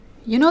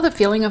You know the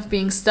feeling of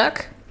being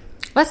stuck?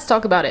 Let's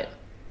talk about it.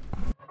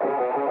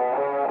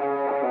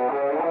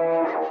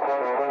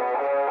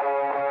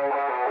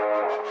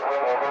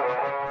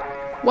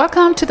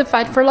 Welcome to the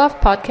Fight for Love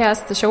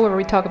podcast, the show where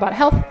we talk about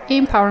health,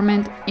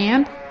 empowerment,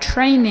 and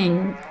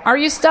training. Are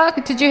you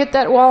stuck? Did you hit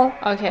that wall?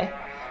 Okay,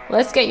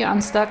 let's get you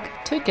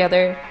unstuck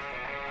together.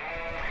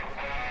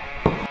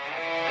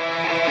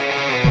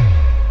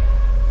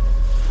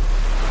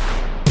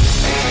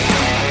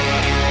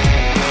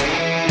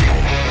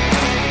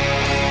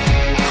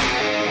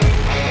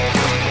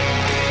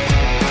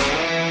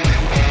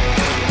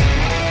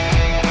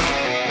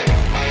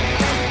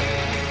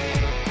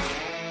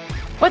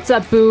 What's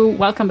up, boo?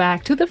 Welcome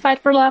back to the Fight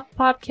for Love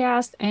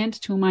podcast and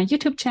to my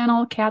YouTube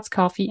channel, Cats,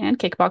 Coffee, and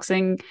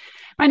Kickboxing.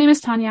 My name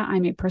is Tanya.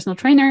 I'm a personal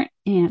trainer,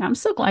 and I'm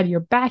so glad you're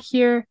back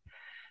here.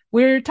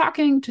 We're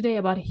talking today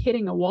about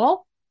hitting a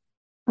wall,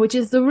 which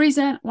is the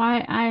reason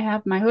why I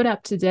have my hood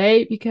up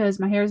today, because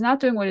my hair is not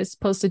doing what it's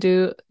supposed to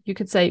do. You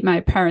could say my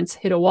parents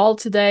hit a wall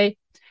today.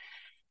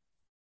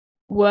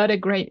 What a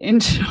great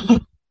intro.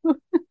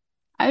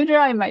 I'm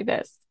trying my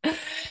best.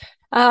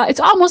 It's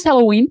almost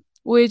Halloween,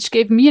 which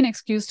gave me an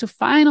excuse to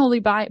finally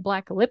buy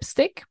black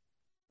lipstick,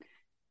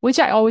 which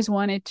I always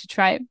wanted to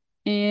try.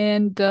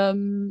 And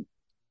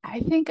I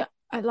think,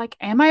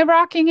 am I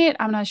rocking it?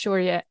 I'm not sure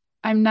yet.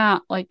 I'm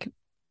not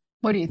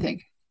what do you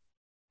think?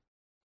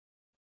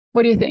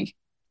 What do you think?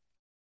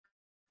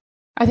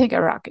 I think I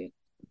rock it,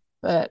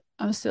 but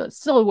it's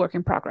still a work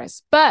in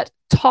progress. But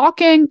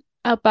talking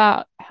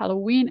about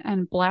Halloween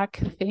and black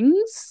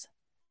things,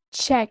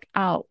 check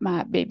out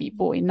my baby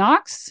boy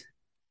Knox.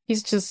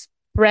 He's just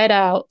spread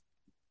out.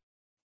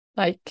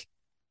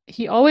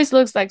 He always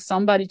looks like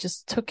somebody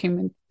just took him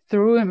and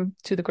threw him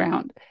to the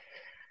ground.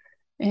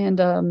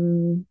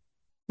 And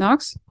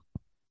Knox?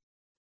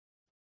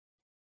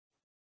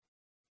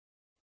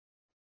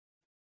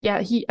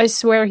 Yeah, I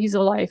swear he's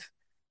alive.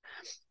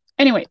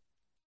 Anyway,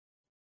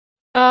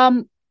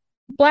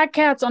 black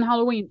cats on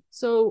Halloween.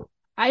 So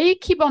I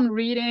keep on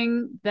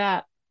reading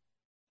that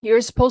you're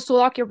supposed to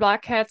lock your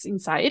black cats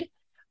inside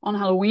on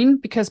Halloween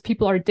because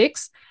people are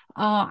dicks.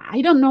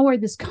 I don't know where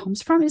this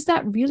comes from. Is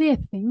that really a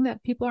thing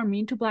that people are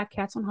mean to black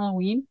cats on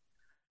Halloween?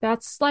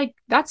 That's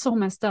so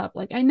messed up.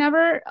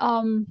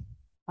 Halloween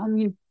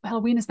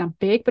is not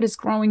big, but it's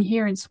growing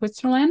here in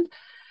Switzerland.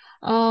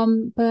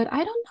 But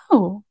I don't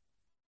know.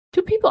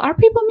 Are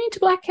people mean to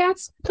black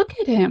cats? Look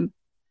at him.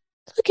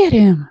 Look at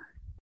him.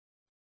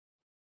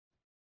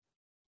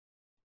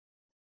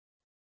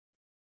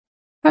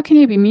 How can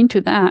you be mean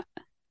to that?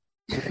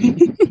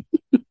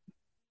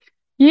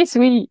 He's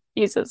sweet.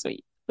 He's so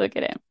sweet. Look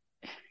at him.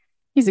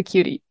 He's a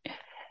cutie.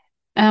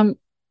 But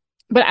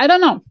I don't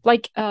know.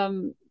 Have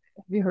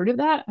you heard of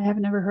that? I have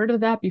never heard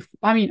of that before.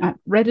 I mean, I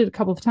read it a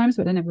couple of times,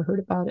 but I never heard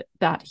about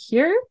that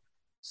here.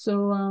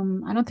 So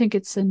I don't think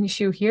it's an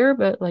issue here,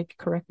 but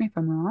correct me if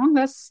I'm wrong.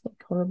 That's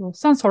horrible.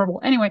 Sounds horrible.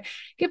 Anyway,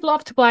 give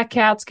love to black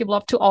cats. Give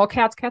love to all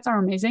cats. Cats are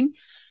amazing.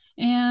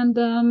 And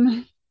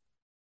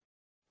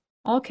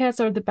all cats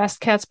are the best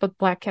cats, but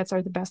black cats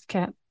are the best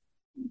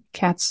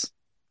cats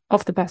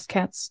of the best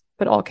cats,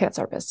 but all cats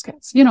are best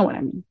cats. You know what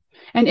I mean?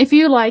 And if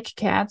you like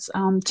cats,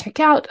 check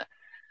out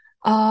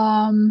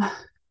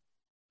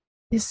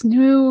this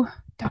new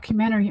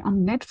documentary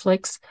on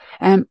Netflix.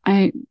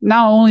 I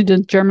now only the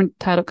German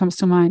title comes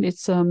to mind.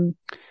 It's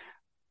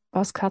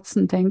Was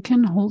Katzen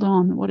denken? Hold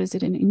on, what is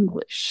it in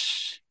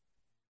English?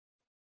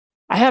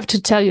 I have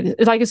to tell you this.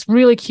 It's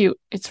really cute.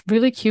 It's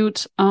really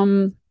cute.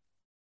 And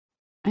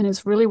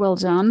it's really well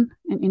done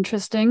and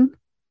interesting.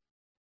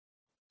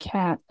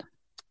 Cat.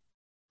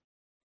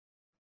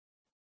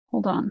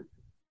 Hold on.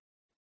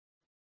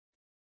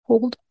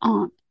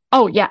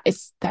 Oh yeah,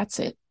 that's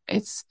it.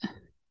 It's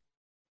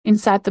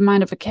Inside the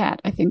Mind of a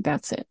Cat. I think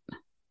that's it.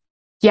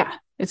 Yeah,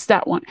 it's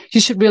that one. You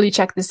should really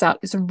check this out.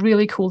 It's a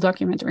really cool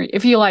documentary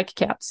if you like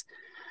cats.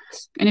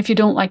 And if you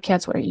don't like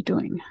cats, what are you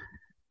doing?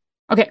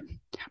 Okay,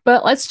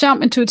 but let's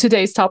jump into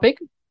today's topic,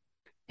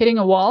 hitting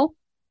a wall.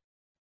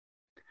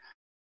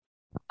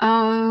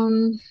 I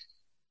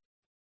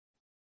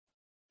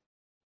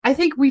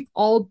think we've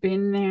all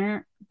been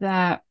there,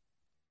 that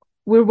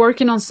we're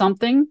working on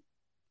something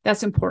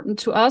that's important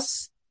to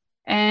us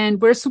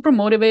and we're super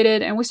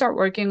motivated and we start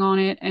working on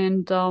it,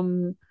 and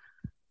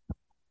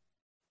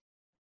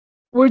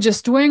we're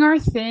just doing our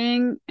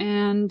thing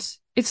and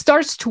it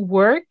starts to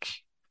work.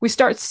 We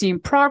start seeing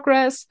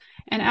progress,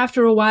 and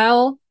after a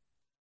while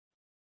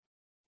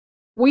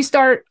we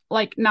start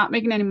not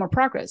making any more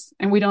progress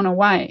and we don't know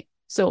why.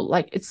 So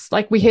it's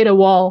like we hit a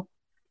wall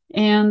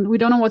and we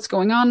don't know what's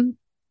going on,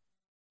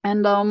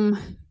 and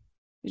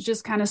you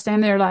just kind of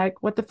stand there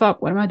what the fuck,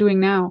 what am I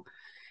doing now?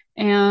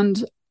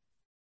 And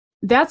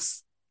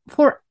that's,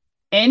 for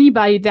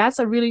anybody, that's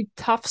a really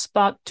tough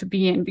spot to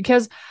be in,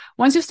 because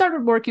once you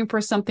started working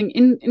for something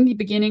in the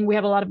beginning, we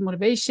have a lot of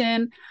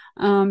motivation.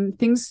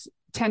 Things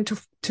tend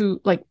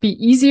to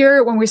be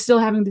easier when we're still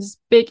having this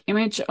big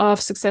image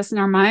of success in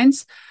our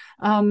minds.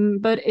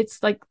 But it's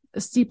a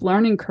steep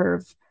learning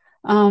curve.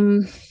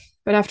 But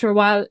after a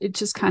while, it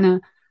just kind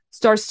of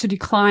starts to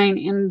decline,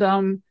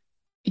 and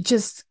it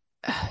just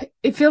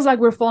it feels like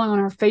we're falling on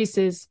our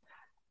faces.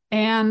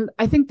 And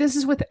I think this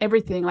is with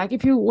everything. Like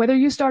whether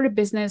you start a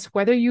business,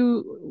 whether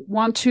you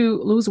want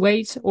to lose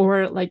weight,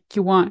 or like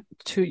you want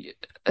to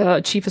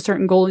achieve a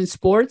certain goal in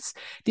sports,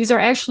 these are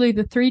actually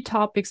the three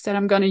topics that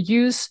I'm going to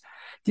use,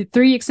 the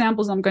three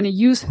examples I'm going to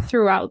use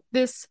throughout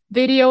this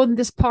video and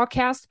this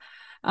podcast.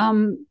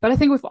 But I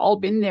think we've all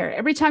been there.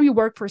 Every time you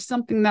work for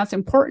something that's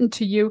important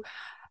to you,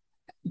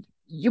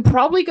 you're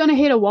probably going to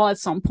hit a wall at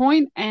some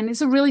point, and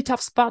it's a really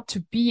tough spot to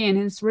be in.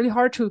 And it's really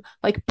hard to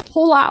like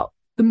pull out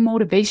the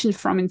motivation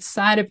from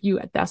inside of you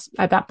at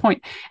that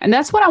point. And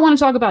that's what I want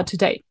to talk about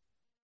today.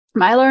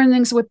 My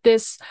learnings with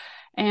this,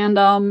 and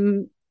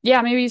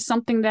maybe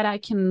something that I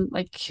can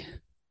like,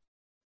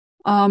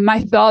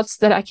 my thoughts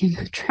that I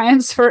can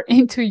transfer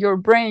into your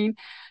brain.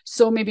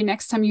 So maybe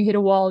next time you hit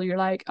a wall, you're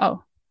like,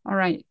 oh, all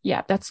right,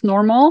 yeah, that's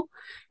normal.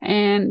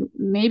 And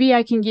maybe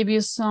I can give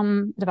you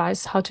some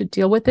advice how to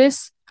deal with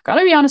this. I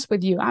gotta be honest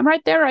with you. I'm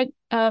right there right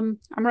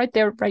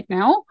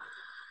now.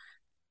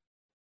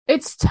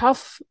 It's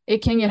tough. It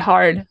can get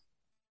hard.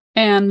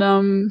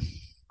 And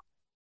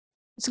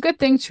it's a good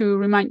thing to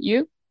remind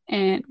you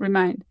and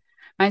remind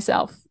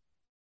myself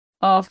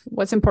of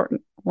what's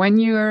important when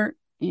you're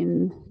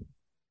in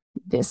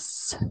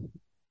this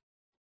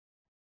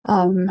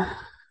in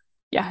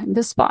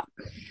this spot.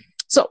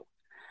 So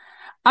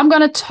I'm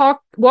gonna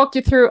walk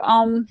you through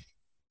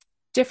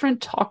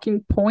different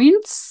talking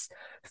points.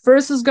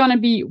 First is gonna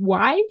be,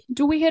 why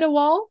do we hit a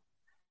wall?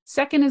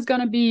 Second is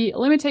going to be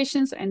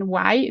limitations and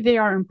why they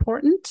are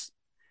important.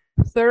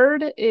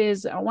 Third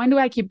is, when do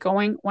I keep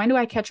going? When do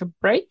I catch a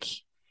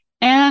break?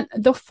 And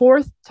the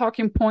fourth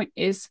talking point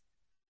is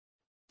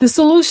the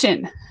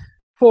solution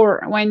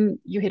for when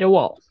you hit a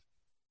wall.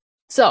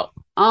 So,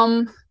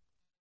 again,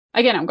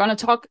 I'm going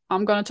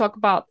to talk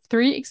about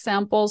three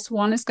examples.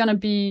 One is going to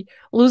be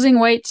losing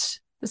weight.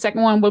 The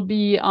second one will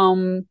be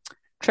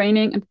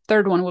training, and the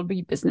third one will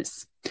be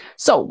business.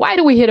 So, why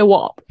do we hit a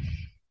wall?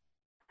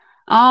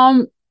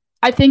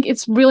 I think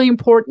it's really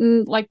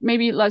important. Like,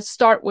 maybe let's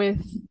start with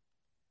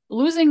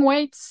losing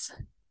weights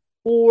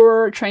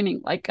or training.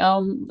 Like,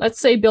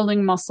 let's say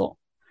building muscle.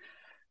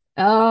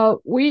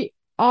 Maybe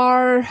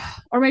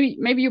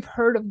you've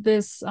heard of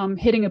this,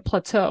 hitting a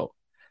plateau.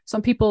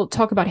 Some people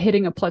talk about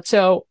hitting a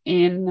plateau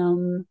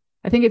in,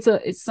 I think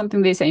it's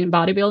something they say in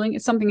bodybuilding.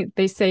 It's something that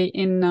they say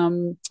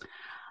in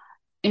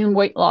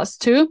weight loss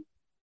too.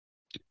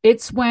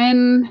 It's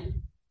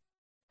when,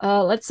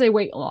 let's say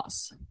weight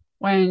loss.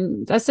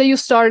 When, let's say you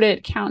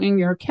started counting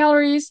your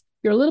calories,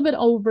 you're a little bit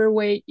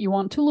overweight, you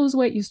want to lose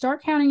weight, you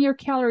start counting your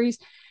calories,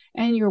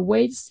 and your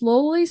weight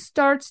slowly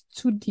starts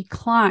to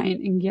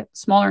decline and get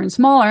smaller and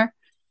smaller.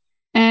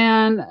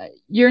 And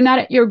you're not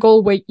at your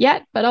goal weight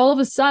yet, but all of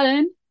a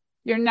sudden,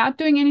 you're not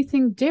doing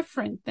anything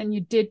different than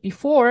you did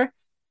before,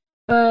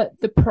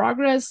 but the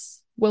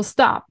progress will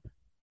stop.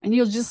 And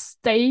you'll just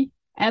stay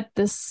at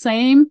the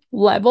same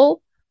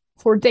level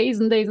for days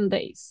and days and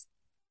days.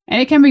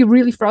 And it can be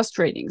really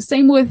frustrating.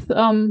 Same with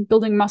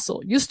building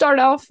muscle. You start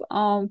off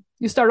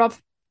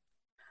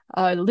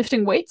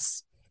lifting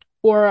weights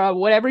or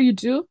whatever you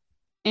do,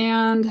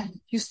 and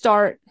you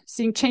start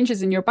seeing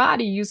changes in your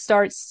body. You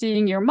start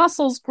seeing your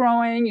muscles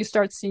growing. You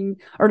start seeing,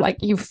 or like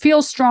you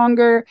feel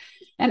stronger.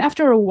 And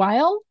after a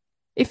while,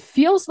 it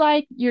feels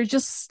like you're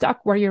just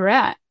stuck where you're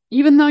at,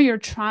 even though you're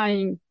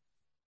trying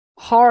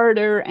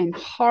harder and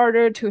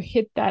harder to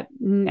hit that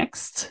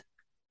next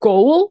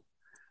goal.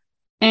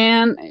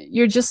 And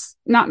you're just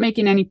not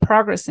making any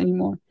progress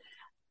anymore.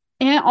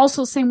 And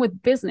also same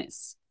with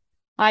business.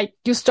 Like,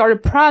 you start a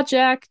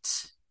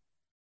project,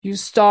 you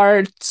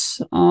start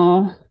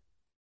selling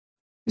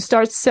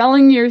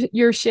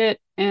your shit,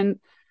 and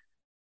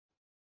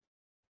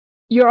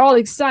you're all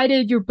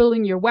excited. You're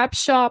building your web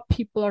shop.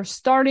 People are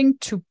starting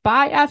to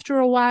buy after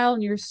a while,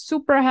 and you're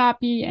super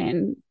happy,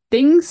 and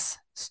things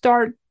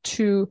start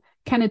to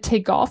kind of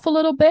take off a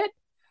little bit.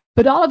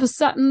 But all of a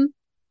sudden,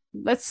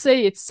 let's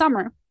say it's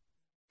summer,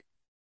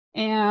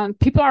 and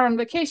people are on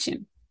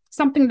vacation.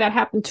 Something that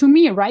happened to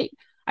me, right?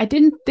 I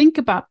didn't think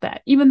about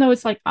that, even though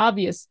it's like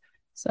obvious.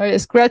 Sorry, I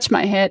scratched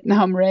my head.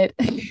 Now I'm red.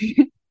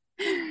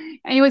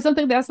 Anyway,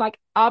 something that's like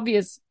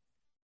obvious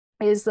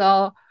is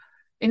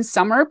in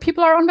summer,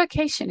 people are on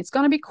vacation. It's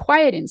going to be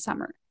quiet in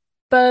summer.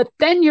 But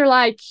then you're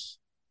like,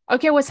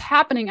 okay, what's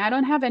happening? I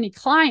don't have any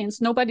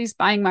clients. Nobody's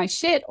buying my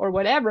shit or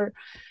whatever.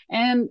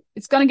 And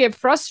it's going to get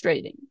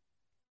frustrating.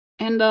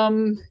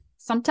 And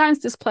sometimes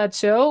this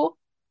plateau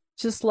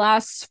just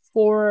lasts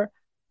for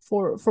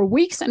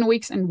weeks and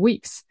weeks and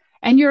weeks.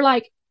 And you're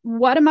like,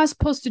 what am I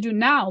supposed to do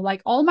now?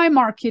 Like, all my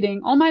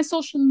marketing, all my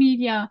social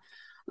media,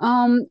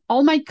 all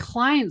my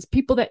clients,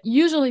 people that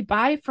usually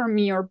buy from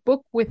me or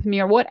book with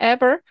me or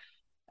whatever,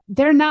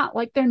 they're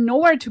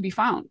nowhere to be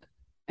found.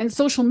 And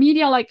social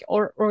media, like,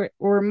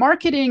 or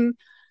marketing,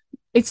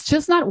 it's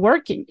just not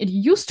working. It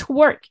used to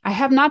work. I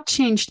have not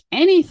changed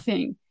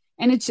anything,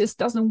 and it just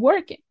doesn't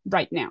work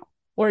right now.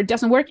 Or it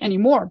doesn't work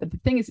anymore. But the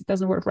thing is, it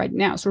doesn't work right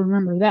now. So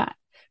remember that.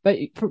 But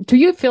to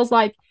you, it feels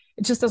like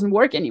it just doesn't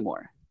work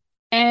anymore.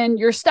 and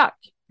you're stuck.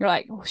 You're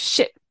like, oh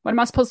shit, what am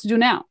I supposed to do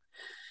now?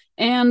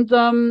 And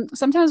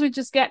sometimes we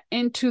just get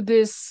into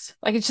this,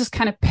 like it just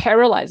kind of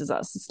paralyzes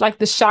us. It's like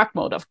the shock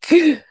mode of,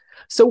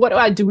 so what do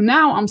I do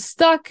now? I'm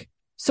stuck.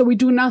 So we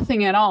do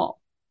nothing at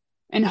all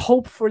and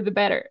hope for the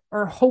better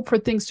or hope for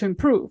things to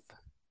improve.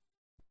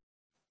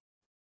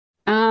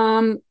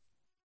 We're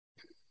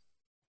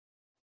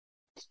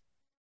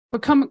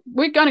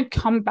going to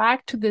come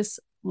back to this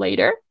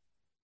later.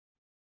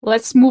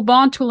 Let's move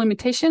on to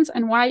limitations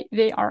and why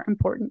they are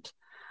important.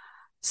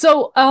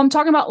 So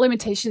talking about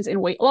limitations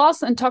in weight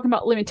loss and talking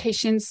about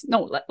limitations.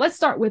 No, let's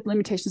start with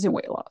limitations in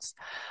weight loss.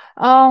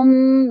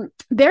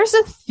 There's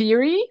a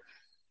theory.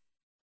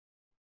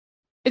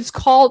 It's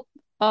called,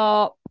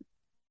 no,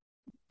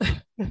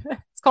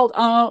 hold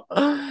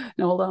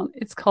on.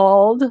 It's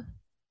called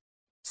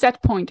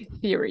set point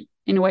theory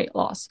in weight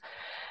loss.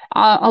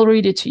 I'll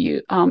read it to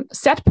you.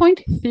 Set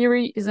point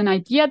theory is an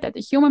idea that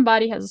the human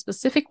body has a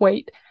specific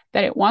weight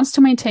that it wants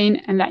to maintain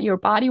and that your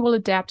body will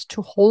adapt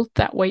to hold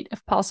that weight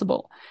if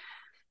possible.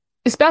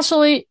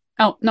 Essentially,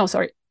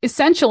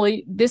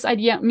 this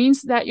idea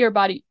means that your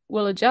body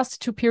will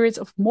adjust to periods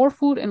of more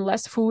food and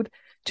less food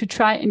to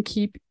try and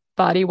keep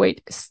body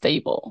weight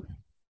stable.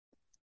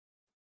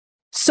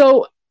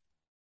 So,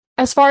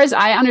 as far as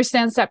I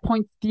understand set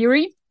point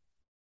theory,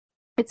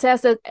 it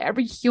says that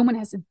every human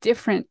has a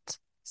different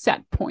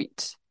set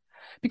point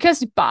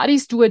because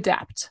bodies do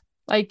adapt.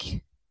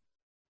 Like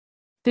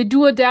they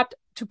do adapt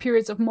to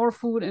periods of more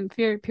food and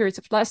periods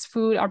of less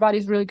food. Our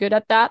body's really good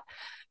at that.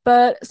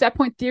 But set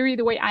point theory,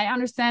 the way I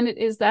understand it,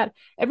 is that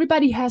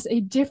everybody has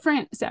a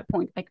different set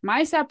point. Like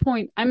my set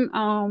point,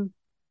 I'm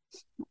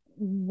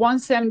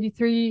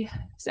 173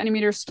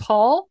 centimeters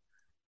tall.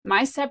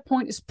 My set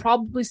point is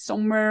probably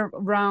somewhere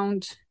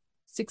around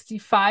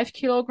 65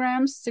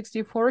 kilograms,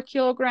 64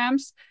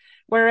 kilograms.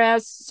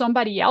 Whereas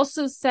somebody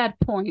else's set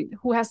point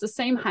who has the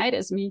same height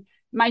as me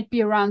might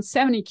be around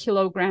 70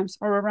 kilograms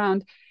or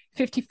around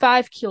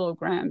 55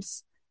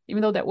 kilograms,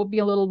 even though that would be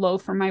a little low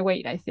for my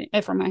weight, I think,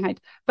 for my height.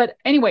 But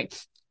anyway,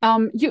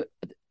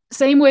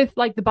 same with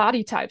like the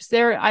body types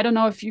there. I don't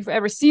know if you've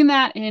ever seen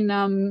that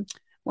in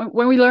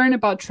when we learn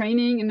about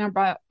training and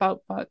about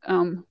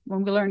when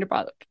we learned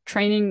about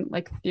training,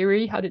 like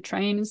theory, how to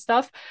train and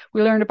stuff,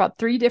 we learned about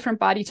 3 different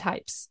body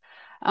types.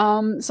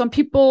 Some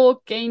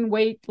people gain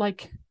weight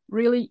like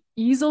really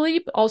easily,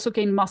 but also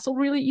gain muscle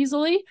really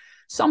easily.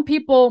 Some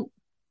people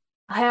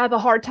have a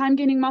hard time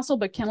gaining muscle,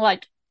 but can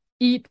like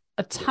eat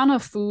a ton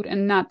of food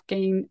and not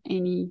gain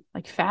any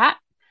like fat.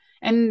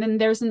 And then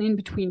there's an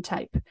in-between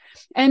type.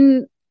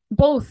 And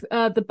both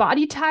the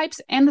body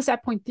types and the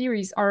set point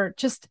theories are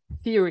just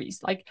theories.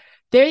 Like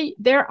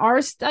there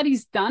are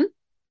studies done,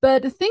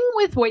 but the thing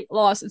with weight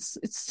loss,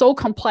 it's so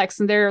complex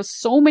and there are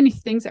so many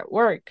things at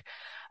work.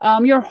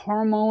 Your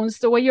hormones,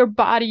 the way your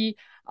body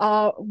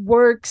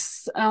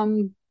works,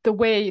 the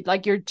way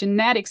like your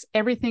genetics,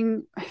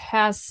 everything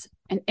has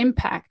an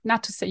impact.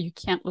 Not to say you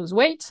can't lose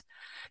weight.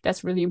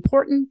 That's really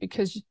important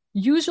because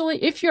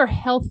usually if you're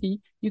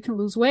healthy, you can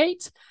lose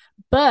weight,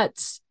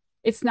 but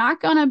it's not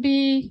going to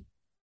be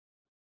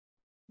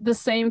the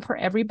same for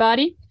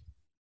everybody.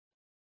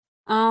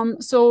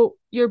 So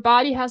your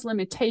body has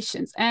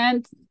limitations.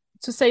 And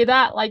to say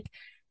that, like,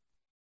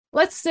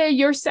 let's say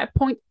your set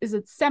point is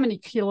at 70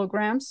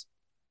 kilograms.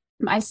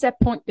 My set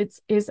point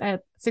is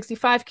at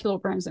 65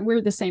 kilograms and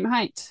we're the same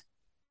height.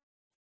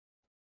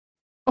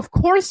 Of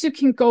course, you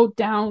can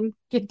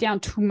get down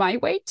to my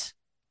weight,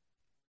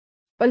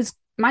 but it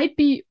might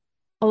be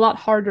a lot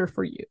harder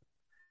for you.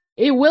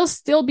 It will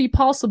still be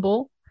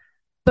possible,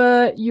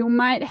 but you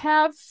might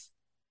have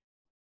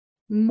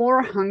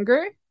more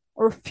hunger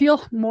or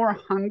feel more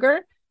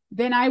hunger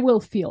than I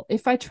will feel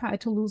if I try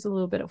to lose a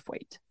little bit of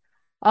weight.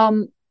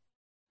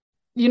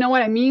 You know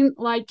what I mean?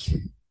 Like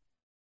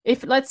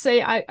if let's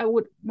say I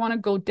would want to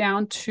go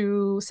down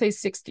to say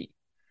 60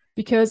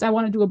 because I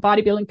want to do a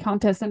bodybuilding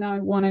contest and I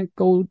want to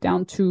go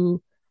down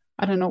to,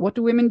 I don't know, what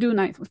do women do?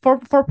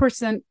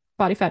 4%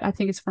 body fat. I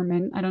think it's for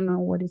men. I don't know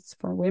what it's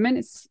for women.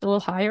 It's a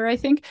little higher, I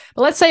think.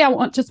 But let's say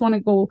I just want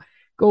to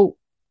go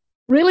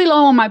really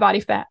low on my body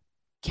fat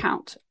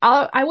count.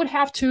 I would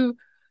have to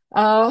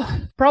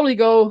probably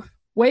go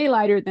way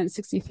lighter than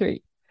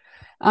 63.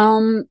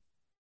 And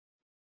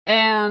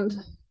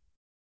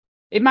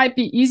it might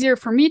be easier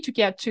for me to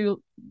get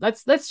to,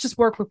 let's just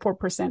work with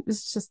 4%.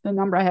 This is just the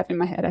number I have in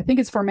my head. I think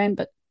it's for men,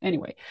 but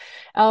anyway.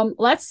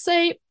 Let's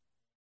say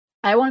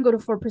I want to go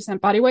to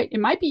 4% body weight. It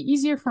might be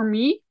easier for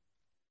me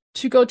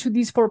to go to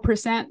these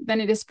 4%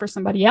 than it is for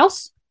somebody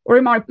else, or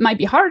it might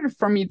be harder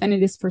for me than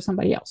it is for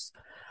somebody else.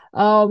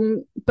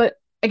 But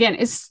again,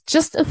 it's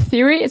just a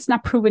theory. It's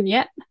not proven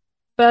yet,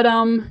 but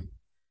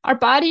our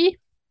body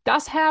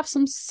does have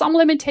some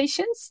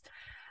limitations.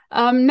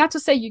 Not to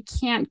say you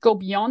can't go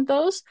beyond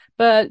those,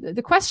 but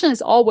the question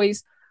is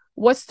always,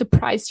 what's the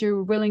price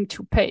you're willing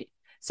to pay?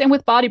 Same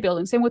with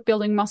bodybuilding, same with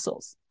building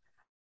muscles.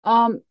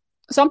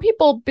 Some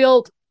people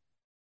build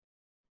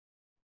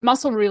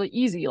muscle really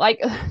easy.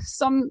 Like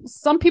some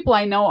people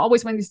I know,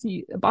 always when they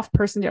see a buff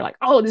person, they're like,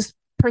 oh, this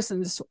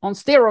person is on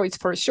steroids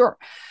for sure.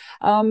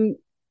 And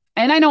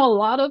I know a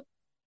lot of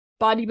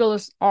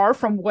bodybuilders are,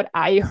 from what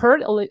I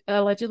heard,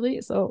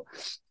 allegedly. So,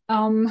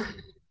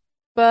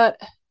 but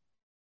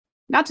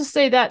not to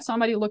say that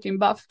somebody looking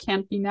buff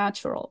can't be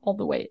natural all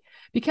the way,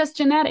 because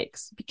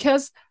genetics,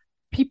 because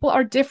people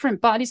are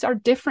different, bodies are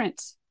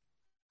different.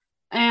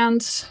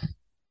 And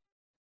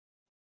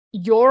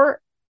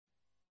your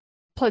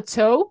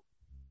plateau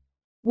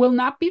will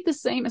not be the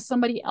same as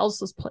somebody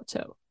else's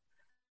plateau.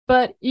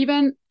 But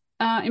even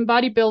in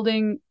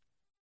bodybuilding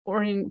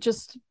or in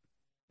just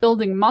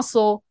building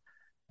muscle,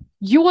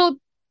 your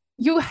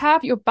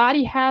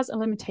body has a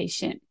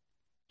limitation.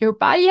 Your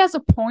body has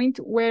a point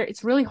where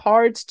it's really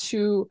hard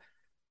to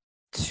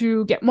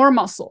get more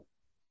muscle,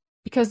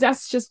 because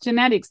that's just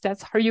genetics.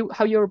 That's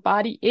how your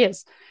body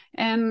is.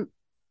 And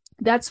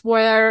that's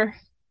where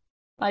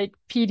like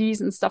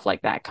PDs and stuff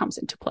like that comes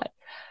into play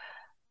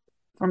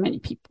for many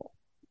people.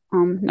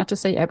 Not to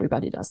say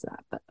everybody does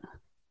that, but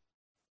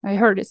I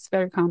heard it's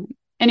very common.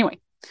 Anyway,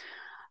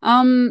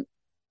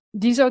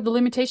 these are the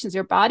limitations.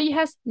 Your body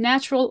has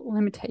natural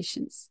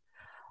limitations.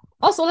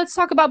 Also, let's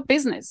talk about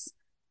business.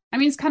 I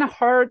mean, it's kind of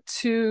hard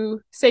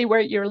to say where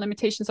your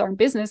limitations are in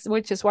business,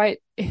 which is why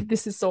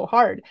this is so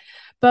hard.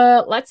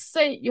 But let's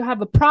say you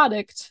have a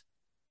product,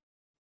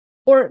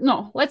 or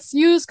no, let's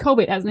use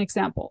COVID as an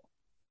example.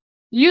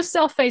 You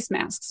sell face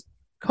masks.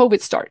 COVID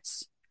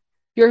starts.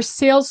 Your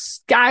sales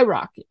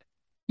skyrocket.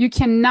 You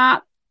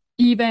cannot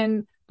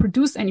even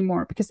produce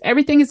anymore because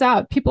everything is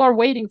out. People are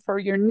waiting for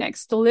your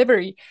next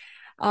delivery.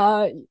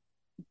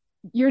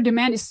 Your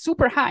demand is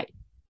super high.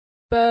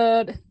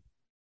 But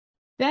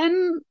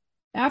then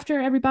after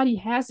everybody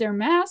has their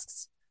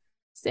masks,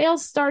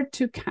 sales start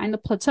to kind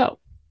of plateau.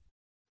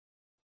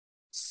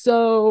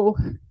 So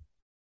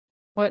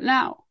what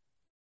now?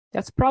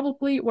 That's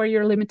probably where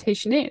your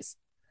limitation is.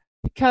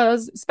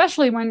 Because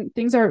especially when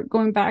things are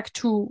going back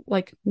to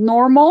like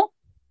normal,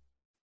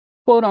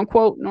 quote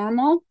unquote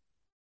normal,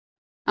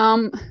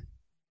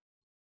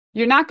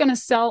 you're not going to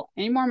sell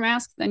any more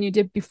masks than you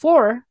did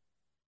before.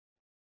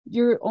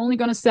 You're only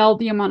going to sell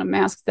the amount of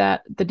masks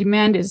that the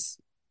demand is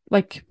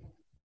like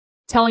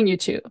telling you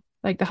to,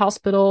 like the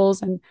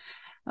hospitals and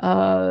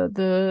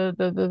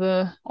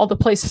the all the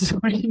places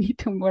where you need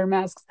to wear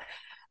masks,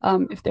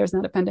 if there's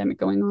not a pandemic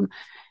going on.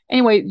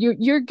 Anyway,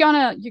 you're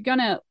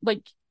gonna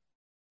like,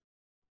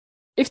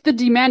 if the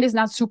demand is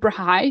not super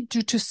high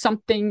due to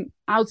something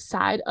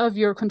outside of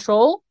your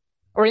control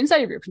or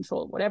inside of your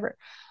control, whatever,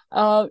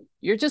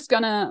 you're just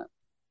gonna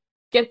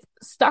get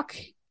stuck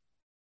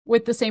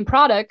with the same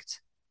product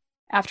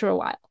after a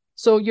while.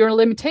 So your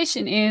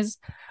limitation is,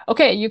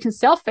 okay, you can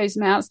sell face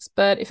masks,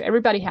 but if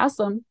everybody has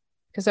them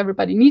because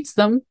everybody needs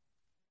them,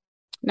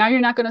 now you're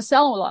not going to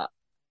sell a lot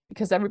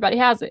because everybody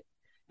has it.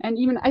 And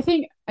even I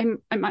think I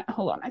might,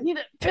 hold on, I need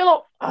a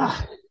pillow.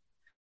 Oh,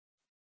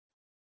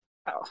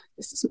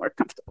 this is more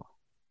comfortable.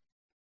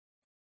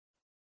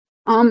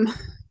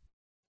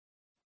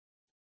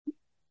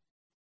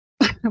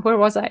 Where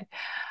was I?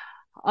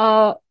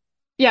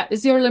 Yeah,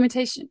 it's your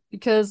limitation,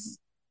 because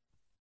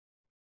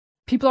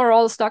people are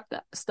all stocked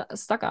up.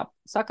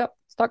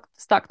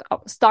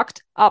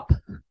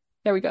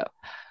 There we go.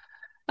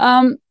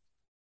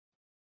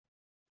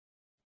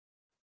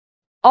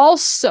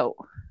 Also,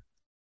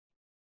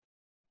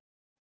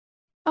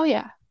 oh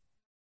yeah,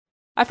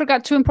 I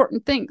forgot two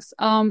important things.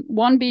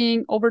 One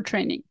being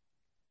overtraining.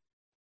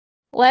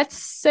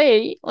 Let's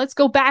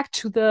go back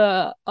to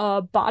the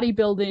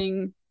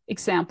bodybuilding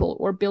example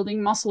or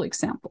building muscle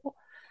example.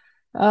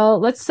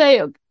 Let's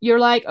say you're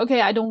like,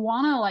 okay, I don't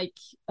want to like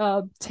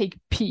take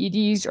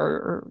PEDs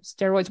or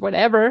steroids,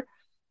 whatever,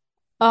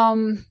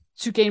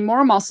 to gain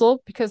more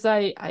muscle because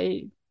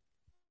I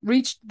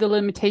reached the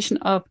limitation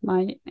of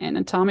my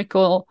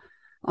anatomical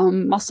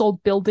muscle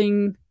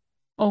building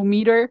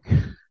meter.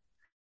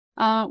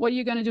 What are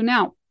you going to do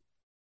now?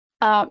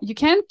 You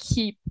can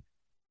keep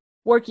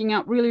working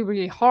out really,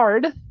 really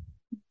hard,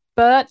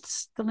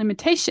 but the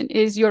limitation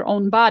is your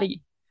own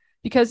body.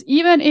 Because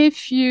even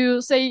if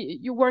you say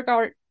you work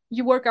out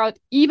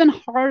even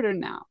harder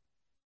now,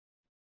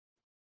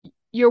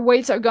 your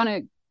weights are going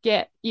to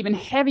get even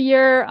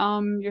heavier.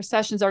 Your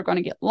sessions are going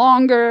to get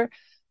longer.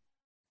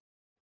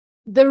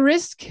 The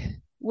risk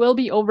will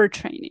be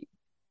overtraining.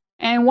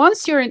 And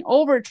once you're in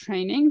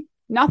overtraining,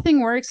 nothing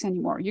works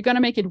anymore. You're going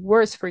to make it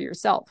worse for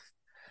yourself.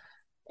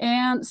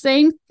 And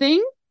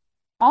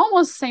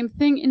almost same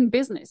thing in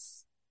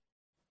business.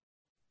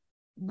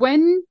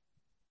 When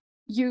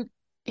you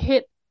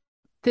hit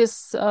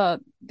this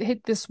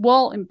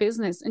wall in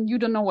business and you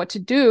don't know what to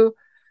do,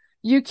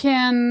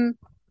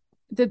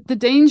 the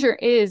danger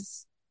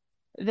is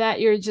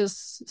that you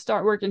just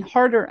start working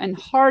harder and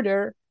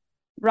harder,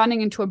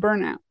 running into a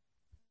burnout.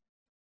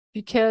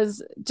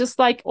 Because just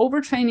like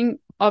overtraining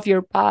of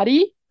your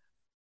body,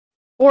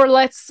 or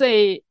let's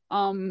say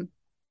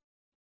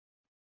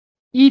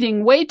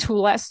eating way too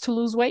less to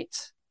lose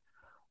weight,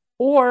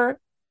 or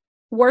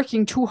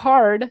working too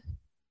hard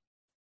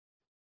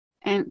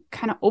and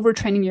kind of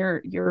overtraining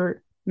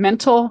your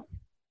mental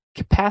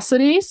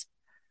capacities,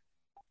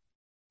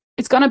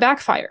 it's going to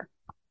backfire.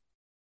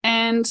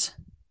 And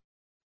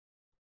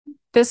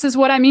this is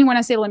what I mean when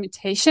I say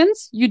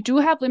limitations. You do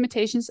have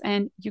limitations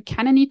and you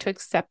kind of need to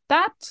accept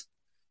that.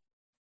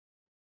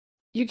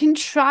 You can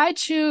try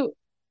to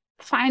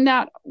find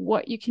out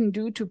what you can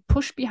do to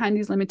push behind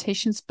these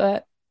limitations,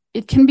 but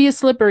it can be a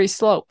slippery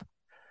slope.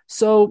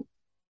 So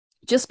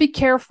just be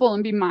careful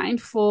and be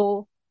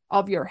mindful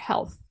of your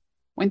health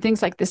when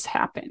things like this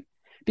happen,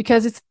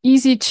 because it's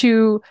easy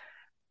to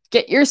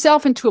get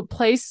yourself into a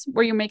place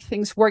where you make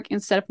things work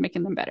instead of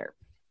making them better.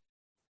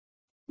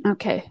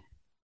 Okay.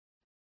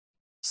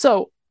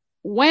 So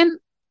when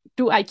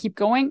do I keep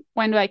going?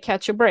 When do I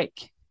catch a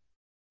break?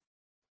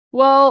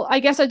 Well, I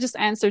guess I just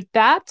answered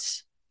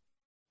that.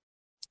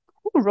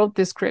 Who wrote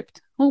this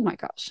script? Oh my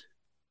gosh.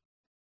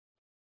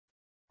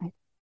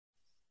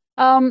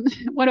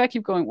 When do I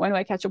keep going? When do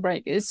I catch a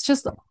break? It's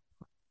just,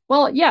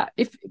 well, yeah,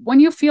 when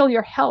you feel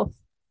your health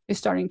is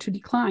starting to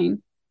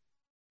decline,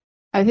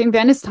 I think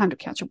then it's time to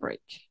catch a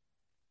break.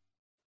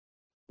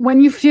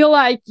 When you feel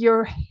like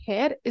your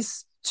head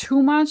is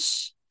too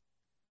much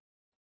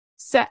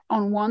set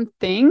on one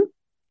thing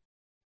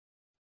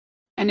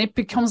and it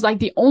becomes like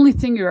the only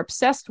thing you're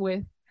obsessed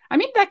with, I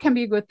mean, that can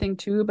be a good thing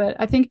too, but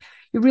I think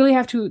you really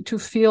have to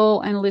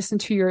feel and listen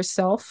to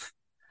yourself,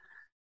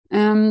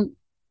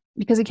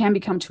 because it can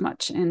become too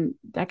much, and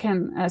that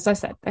can, as I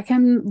said, that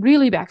can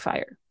really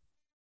backfire.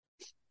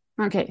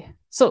 Okay,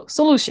 so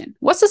solution.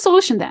 What's the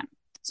solution then?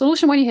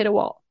 Solution when you hit a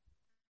wall.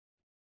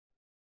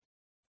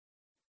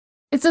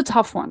 It's a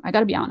tough one, I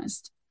gotta be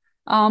honest.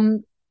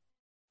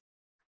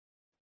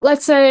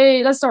 Let's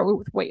start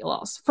with weight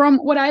loss. From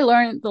what I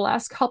learned the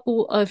last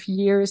couple of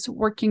years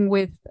working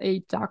with a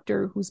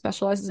doctor who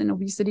specializes in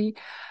obesity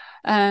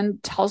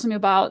and tells me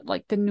about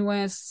like the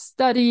newest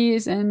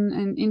studies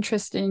and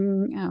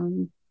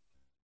interesting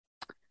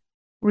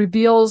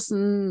reveals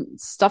and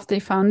stuff they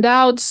found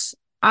out,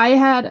 I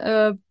had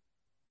a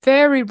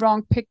very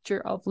wrong picture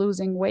of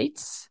losing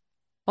weight.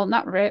 Well,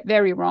 not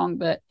very wrong,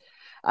 but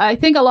I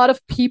think a lot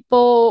of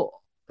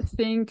people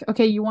think,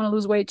 okay, you want to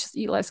lose weight, just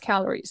eat less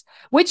calories,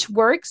 which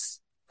works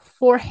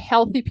for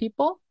healthy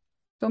people.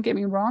 Don't get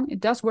me wrong,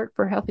 it does work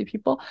for healthy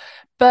people,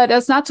 but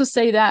that's not to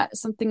say that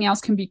something else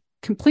can be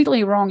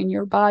completely wrong in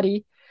your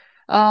body.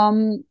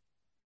 And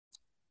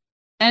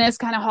it's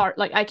kind of hard.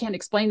 Like, I can't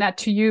explain that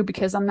to you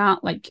because I'm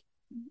not like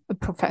a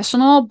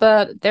professional,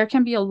 but there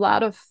can be a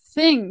lot of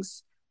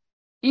things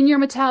in your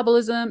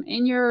metabolism,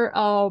 in your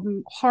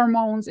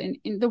hormones, and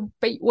in the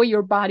way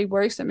your body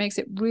works that makes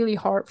it really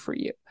hard for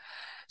you.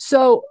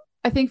 So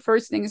I think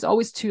first thing is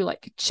always to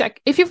like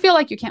check. If you feel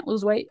like you can't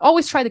lose weight,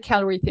 always try the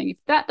calorie thing. If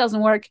that doesn't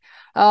work,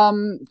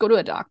 go to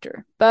a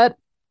doctor. But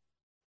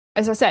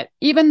as I said,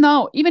 even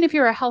if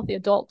you're a healthy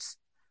adult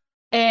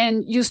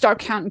and you start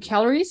counting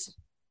calories,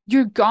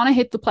 you're gonna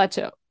hit the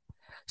plateau.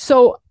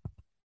 So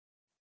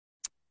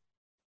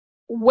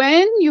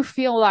when you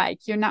feel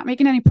like you're not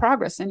making any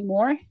progress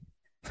anymore,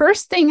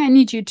 first thing I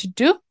need you to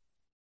do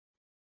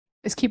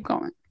is keep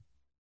going.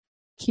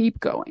 Keep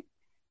going.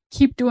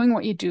 Keep doing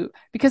what you do,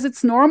 because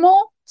it's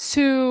normal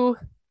to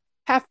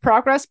have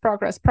progress.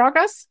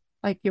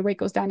 Like your weight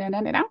goes down,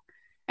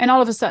 and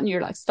all of a sudden you're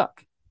like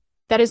stuck.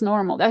 That is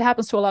normal. That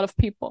happens to a lot of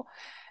people.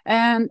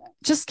 And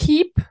just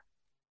keep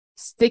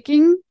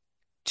sticking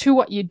to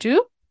what you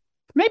do.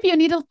 Maybe you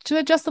need to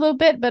adjust a little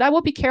bit, but I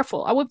would be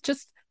careful. I would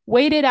just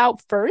wait it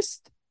out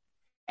first,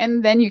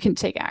 and then you can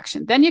take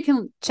action. Then you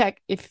can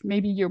check if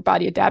maybe your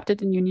body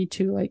adapted and you need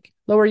to like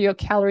lower your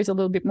calories a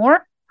little bit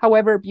more.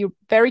 However, be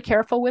very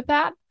careful with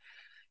that.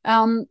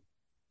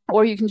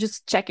 Or you can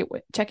just check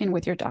in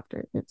with your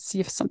doctor and see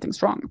if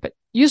something's wrong. But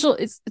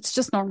usually it's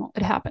just normal.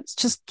 It happens.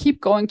 Just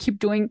keep going, keep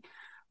doing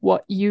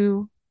what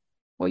you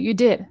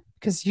did,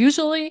 because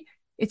usually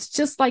it's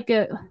just like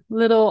a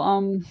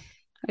little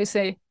I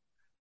say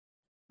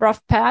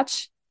rough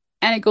patch,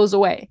 and it goes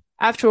away.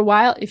 After a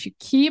while, if you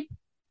keep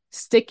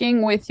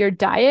sticking with your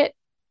diet,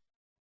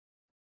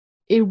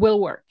 it will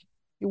work.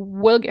 It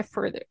will get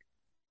further.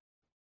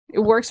 It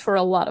works for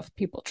a lot of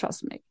people,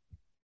 trust me.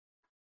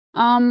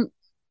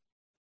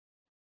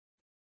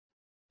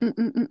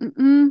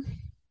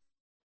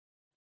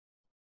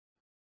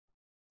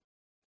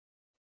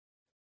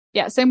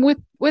 Yeah, same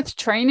with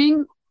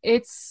training.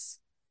 It's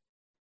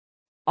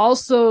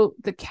also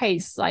the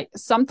case. Like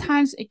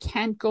sometimes it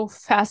can't go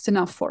fast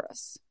enough for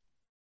us.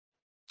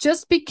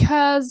 Just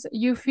because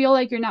you feel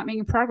like you're not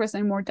making progress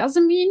anymore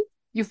doesn't mean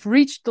you've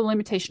reached the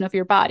limitation of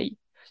your body.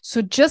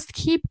 So just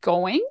keep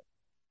going,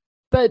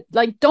 but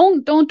like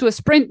don't do a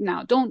sprint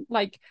now. Don't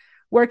like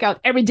work out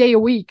every day a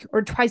week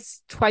or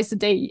twice a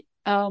day,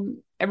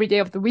 every day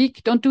of the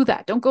week. Don't do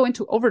that. Don't go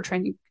into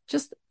overtraining.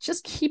 Just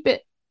keep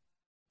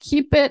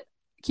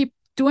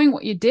doing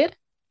what you did.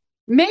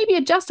 Maybe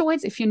adjust the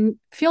weights if you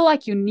feel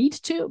like you need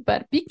to,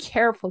 but be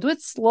careful. Do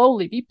it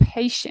slowly. Be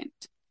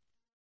patient.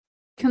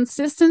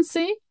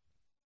 Consistency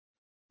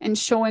and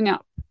showing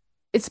up.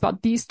 It's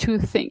about these two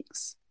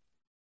things: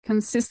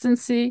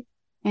 consistency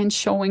and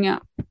showing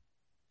up.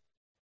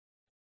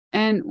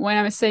 And when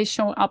I say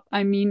show up,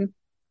 I mean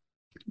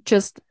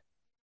just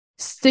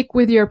stick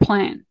with your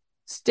plan.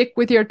 Stick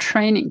with your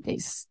training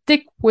days.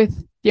 Stick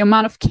with the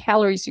amount of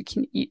calories you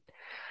can eat.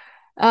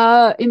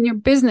 In your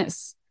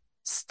business,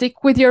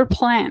 stick with your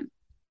plan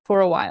for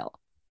a while.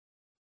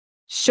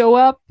 Show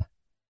up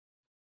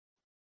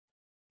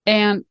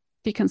and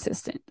be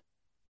consistent.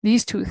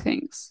 These two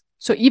things.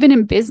 So even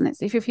in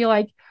business, if you feel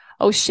like,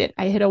 oh shit,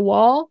 I hit a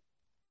wall,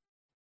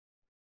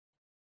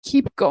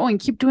 keep going,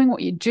 keep doing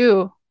what you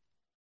do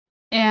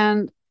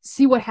and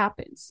see what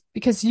happens.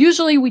 Because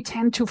usually we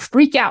tend to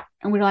freak out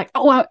and we're like,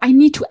 oh, I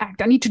need to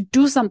act. I need to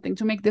do something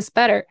to make this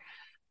better.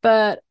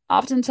 But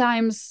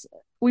oftentimes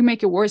we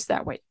make it worse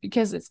that way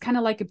because it's kind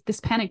of like this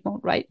panic mode,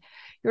 right?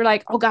 You're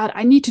like, oh God,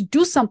 I need to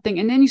do something.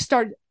 And then you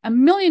start a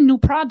million new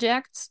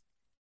projects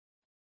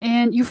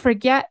and you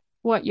forget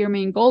what your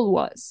main goal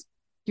was.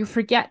 You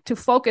forget to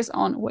focus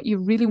on what you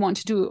really want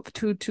to do,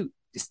 to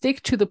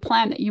stick to the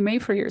plan that you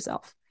made for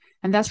yourself.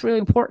 And that's really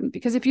important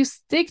because if you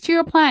stick to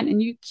your plan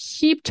and you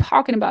keep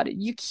talking about it,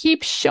 you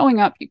keep showing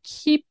up, you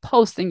keep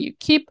posting, you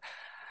keep,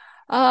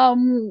 I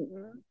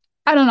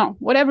don't know,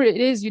 whatever it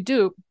is you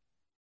do,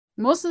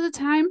 most of the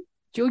time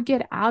you'll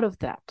get out of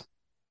that.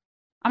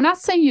 I'm not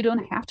saying you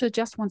don't have to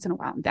adjust once in a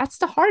while. That's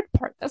the hard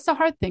part. That's the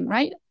hard thing,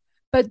 right?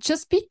 But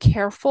just be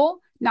careful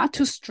not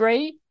to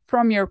stray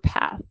from your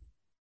path,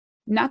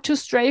 not to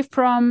stray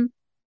from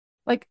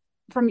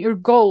your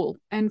goal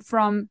and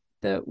from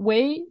the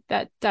way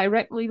that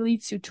directly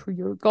leads you to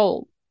your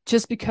goal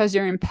just because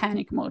you're in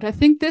panic mode. I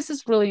think this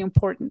is really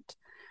important.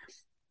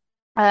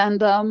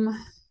 And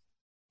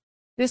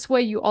this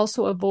way you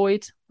also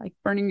avoid like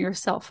burning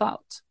yourself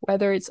out,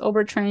 whether it's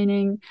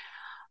overtraining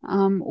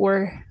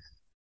or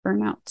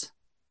burnout.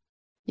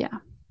 Yeah.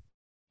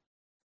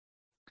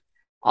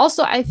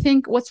 Also, I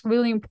think what's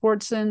really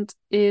important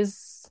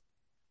is,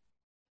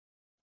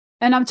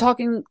 and I'm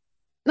talking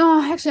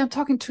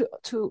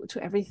to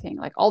everything,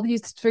 like all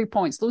these 3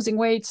 points: losing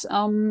weight,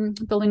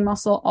 building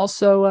muscle,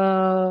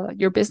 also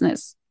your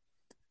business.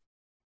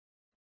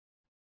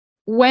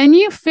 When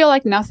you feel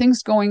like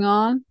nothing's going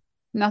on,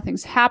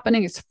 nothing's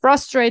happening, it's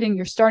frustrating,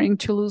 you're starting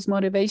to lose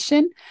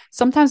motivation,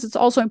 sometimes it's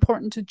also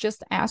important to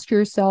just ask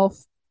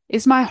yourself,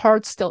 is my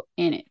heart still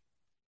in it?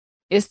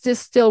 Is this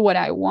still what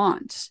I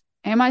want?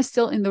 Am I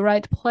still in the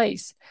right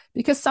place?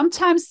 Because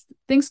sometimes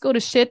things go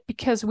to shit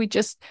because we're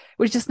just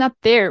not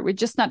there. We're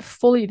just not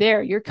fully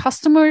there. Your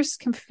customers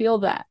can feel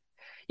that.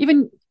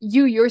 Even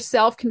you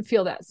yourself can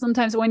feel that.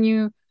 Sometimes when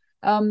you,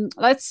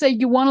 let's say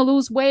you want to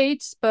lose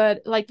weight,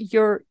 but like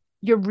your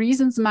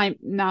reasons might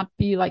not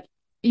be like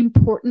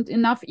important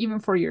enough even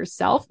for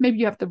yourself. Maybe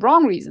you have the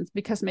wrong reasons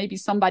because maybe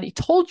somebody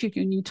told you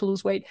need to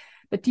lose weight,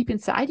 but deep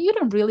inside you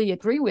don't really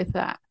agree with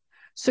that.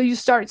 So you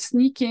start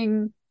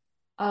sneaking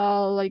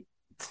like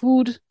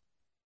food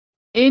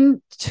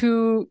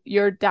into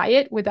your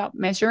diet without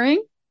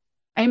measuring,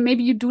 and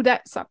maybe you do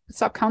that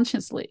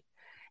subconsciously,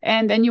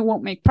 and then you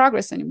won't make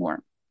progress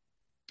anymore.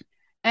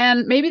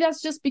 And maybe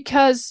that's just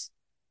because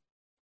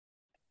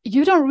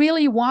you don't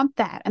really want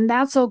that, and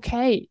that's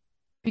okay,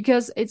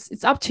 because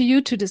it's up to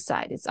you to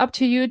decide. It's up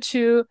to you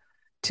to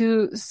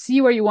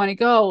see where you want to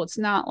go. It's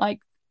not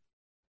like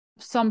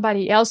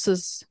somebody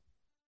else's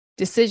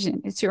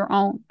decision. It's your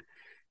own.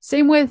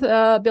 Same with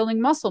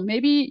building muscle.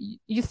 Maybe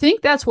you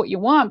think that's what you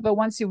want, but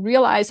once you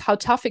realize how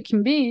tough it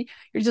can be,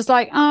 you're just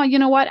like, oh, you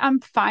know what? I'm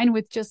fine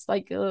with just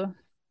like a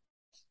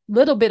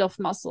little bit of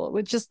muscle,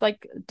 with just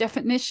like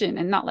definition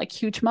and not like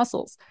huge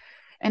muscles.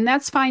 And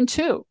that's fine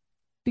too.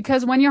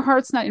 Because when your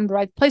heart's not in the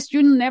right place,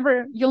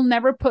 you'll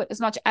never put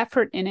as much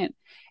effort in it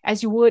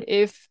as you would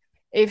if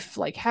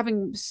like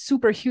having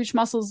super huge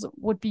muscles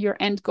would be your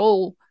end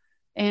goal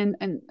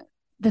and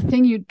the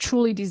thing you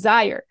truly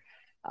desire.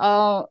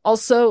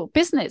 Also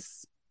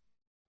business,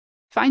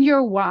 find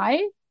your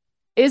why.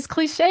 Is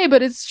cliche,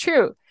 but it's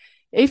true.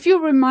 If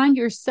you remind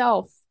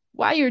yourself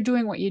why you're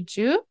doing what you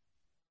do,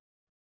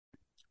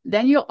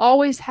 then you'll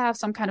always have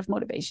some kind of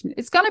motivation.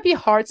 It's going to be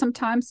hard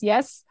sometimes,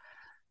 yes,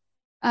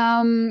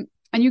 and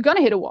you're going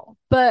to hit a wall,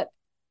 but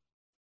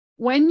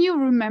when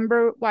you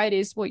remember why it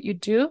is what you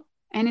do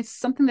and it's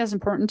something that's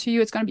important to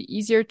you, it's going to be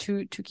easier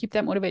to keep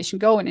that motivation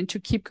going and to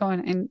keep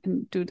going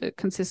and do the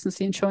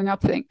consistency and showing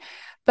up thing.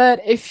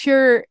 But if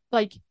you're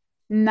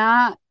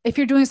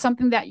doing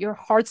something that your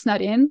heart's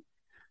not in,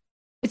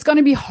 it's going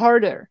to be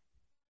harder.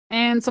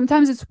 And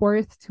sometimes it's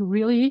worth to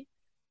really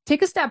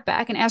take a step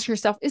back and ask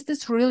yourself, is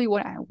this really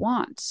what I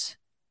want?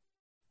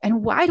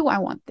 And why do I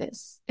want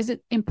this? Is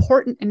it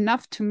important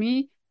enough to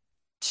me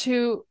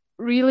to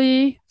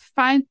really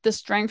find the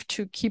strength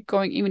to keep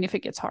going even if it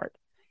gets hard?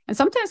 And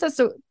sometimes that's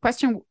a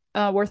question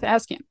worth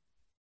asking.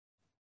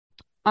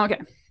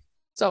 Okay,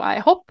 so I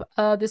hope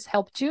this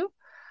helped you.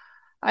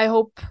 I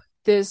hope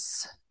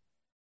this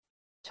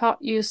taught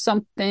you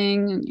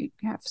something and you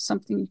have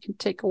something you can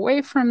take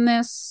away from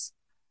this.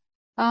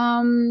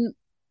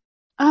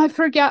 I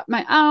forgot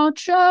my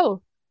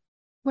outro.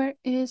 Where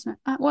is my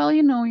well,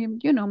 you know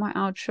my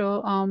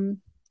outro.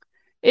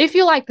 If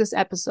you like this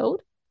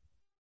episode,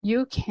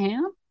 you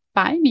can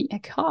buy me a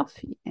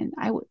coffee, and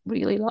I would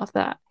really love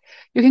that.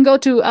 You can go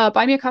to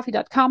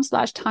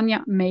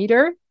buymeacoffee.com/Tanja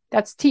Mader.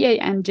 That's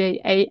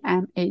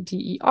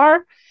TanjaAmader.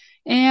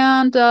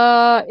 And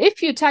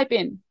if you type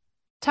in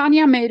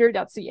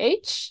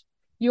tanyamader.ch,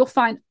 you'll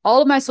find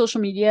all of my social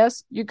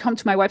medias. You come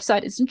to my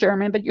website, it's in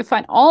German, but you'll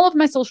find all of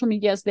my social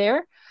medias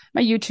there.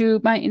 My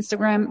YouTube, my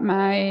Instagram,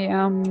 my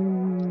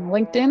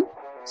LinkedIn.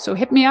 So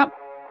hit me up.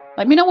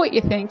 Let me know what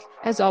you think.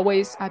 As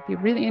always, I'd be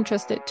really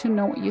interested to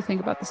know what you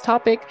think about this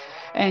topic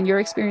and your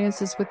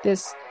experiences with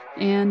this.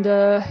 And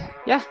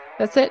yeah,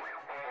 that's it.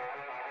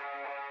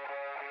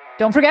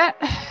 Don't forget,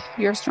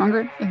 you're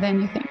stronger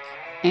than you think.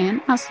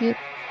 And I'll see you.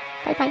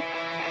 Bye-bye.